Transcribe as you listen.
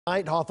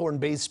Tonight,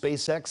 Hawthorne-based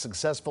SpaceX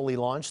successfully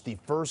launched the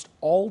first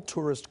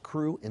all-tourist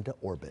crew into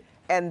orbit.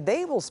 And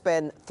they will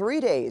spend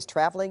 3 days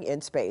traveling in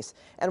space.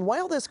 And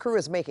while this crew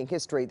is making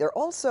history, they're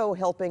also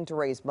helping to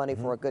raise money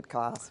for a good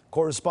cause.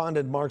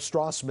 Correspondent Mark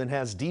Strassman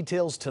has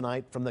details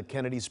tonight from the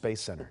Kennedy Space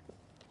Center.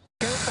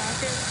 Go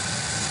Falcon,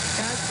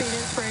 Godspeed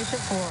Inspiration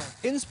 4.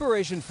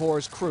 Inspiration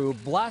 4's crew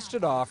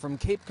blasted off from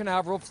Cape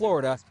Canaveral,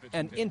 Florida,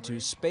 and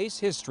into space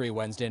history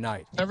Wednesday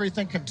night.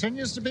 Everything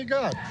continues to be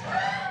good.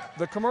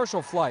 The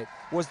commercial flight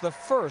was the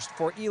first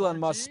for Elon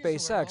Musk's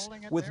SpaceX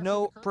with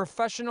no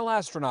professional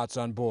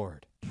astronauts on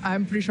board.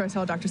 I'm pretty sure I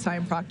saw Dr.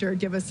 Simon Proctor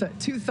give us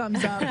 2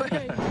 thumbs up.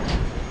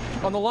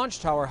 On the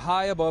launch tower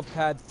high above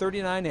pad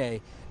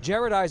 39A,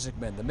 Jared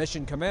Isaacman, the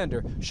mission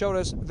commander, showed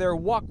us their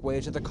walkway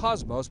to the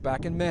cosmos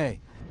back in May.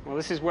 Well,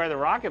 this is where the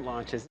rocket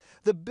launches.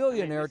 The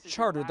billionaire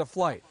chartered the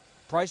flight.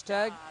 Price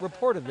tag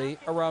reportedly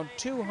around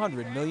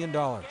 $200 million.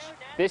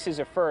 This is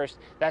a first.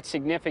 That's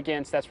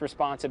significance, that's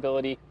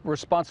responsibility.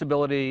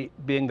 Responsibility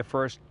being the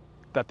first,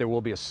 that there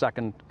will be a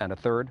second and a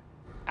third?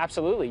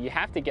 Absolutely. You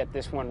have to get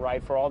this one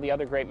right for all the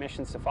other great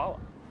missions to follow.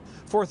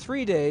 For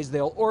 3 days,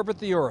 they'll orbit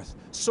the Earth,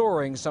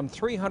 soaring some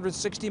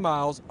 360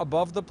 miles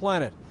above the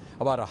planet,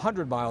 about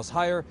 100 miles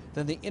higher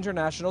than the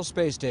International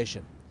Space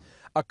Station.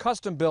 A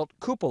custom-built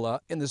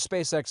cupola in the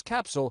SpaceX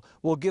capsule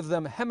will give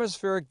them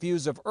hemispheric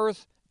views of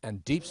Earth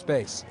and deep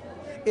space.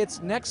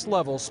 It's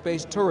next-level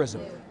space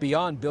tourism,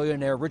 beyond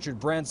billionaire Richard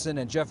Branson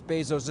and Jeff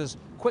Bezos'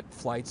 quick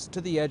flights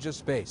to the edge of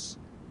space.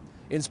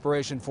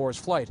 Inspiration 4's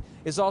flight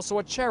is also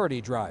a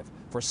charity drive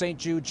for St.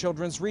 Jude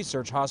Children's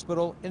Research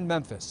Hospital in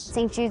Memphis.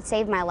 St. Jude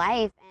saved my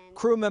life.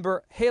 Crew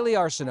member Haley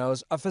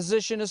Arsenault's a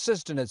physician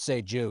assistant at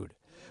St. Jude.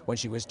 When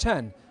she was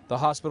 10, the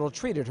hospital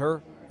treated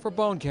her for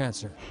bone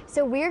cancer.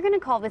 So we're going to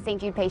call the St.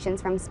 Jude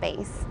patients from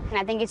space. And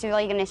I think it's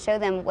really going to show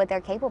them what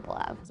they're capable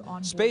of.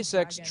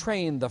 SpaceX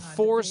trained the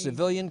 4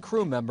 civilian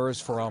crew members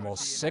for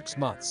almost 6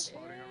 months.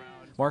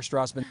 Mark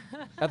Strassman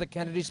at the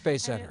Kennedy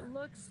Space Center.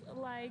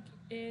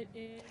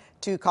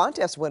 2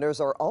 contest winners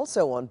are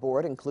also on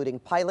board, including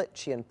pilot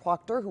Chien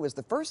Proctor, who is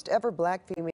the first ever black female